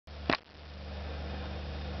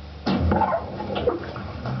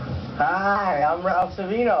Hi, I'm Ralph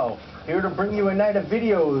Savino, here to bring you a night of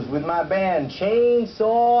videos with my band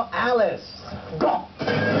Chainsaw Alice. Go!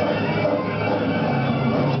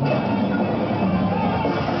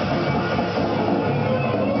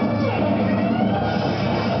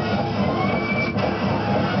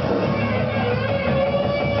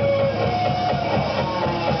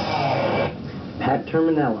 Pat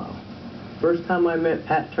Terminello. First time I met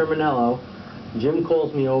Pat Terminello, Jim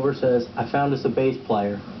calls me over, says, I found us a bass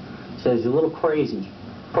player. Says, you're a little crazy.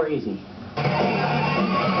 Crazy.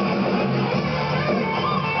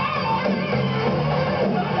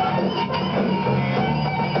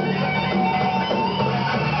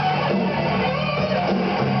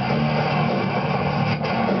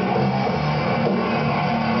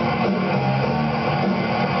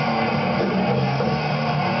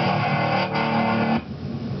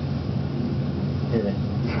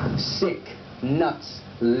 Sick, nuts,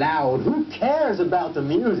 loud. Who cares about the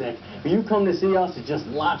music? You come to see us, it's just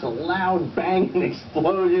lots of loud banging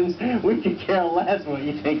explosions. We could care less what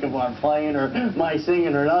you think of our playing or my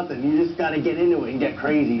singing or nothing. You just got to get into it and get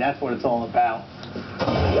crazy. That's what it's all about.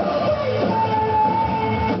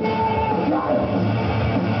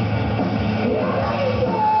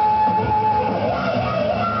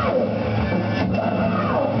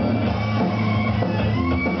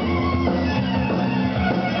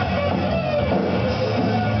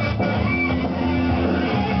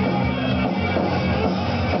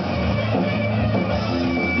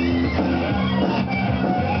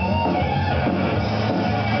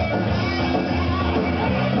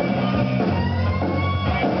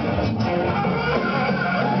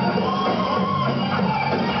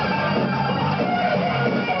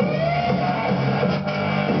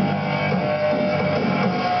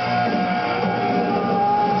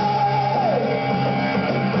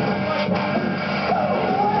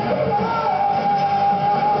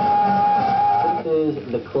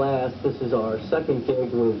 The Class. This is our second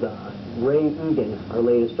gig with Ray Egan, our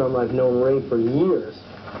latest drummer. I've known Ray for years.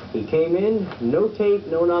 He came in, no tape,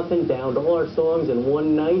 no nothing, downed all our songs in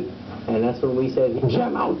one night, and that's when we said,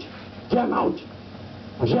 jam out, jam out,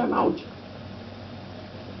 jam out.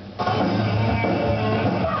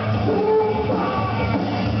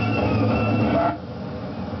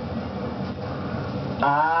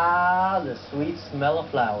 Ah, the sweet smell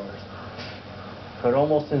of flowers could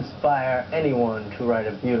almost inspire anyone to write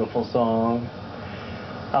a beautiful song.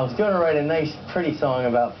 I was going to write a nice, pretty song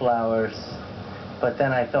about flowers, but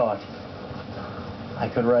then I thought I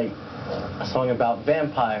could write a song about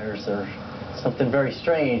vampires or something very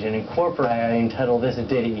strange and incorporate. I entitled this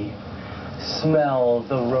ditty, Smell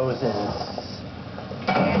the Roses.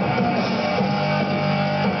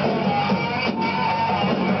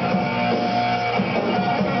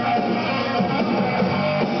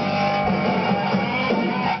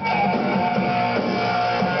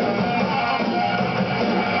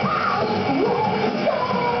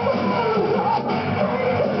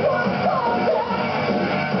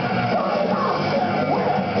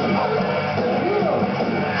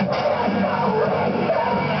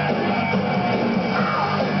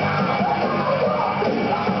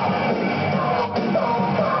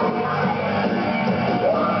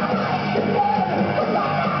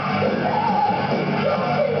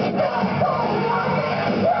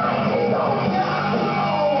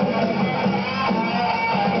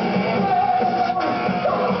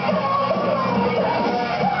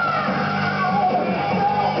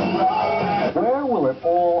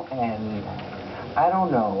 All end. I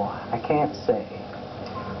don't know. I can't say.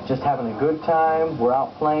 Just having a good time. We're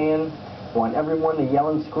out playing. Want everyone to yell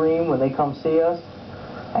and scream when they come see us.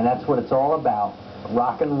 And that's what it's all about.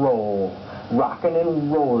 Rock and roll. Rockin'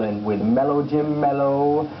 and rollin' with Mellow Jim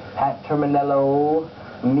Mello, Pat Terminello,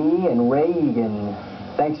 me and Ray Egan.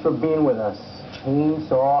 Thanks for being with us.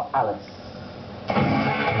 Chainsaw Alice.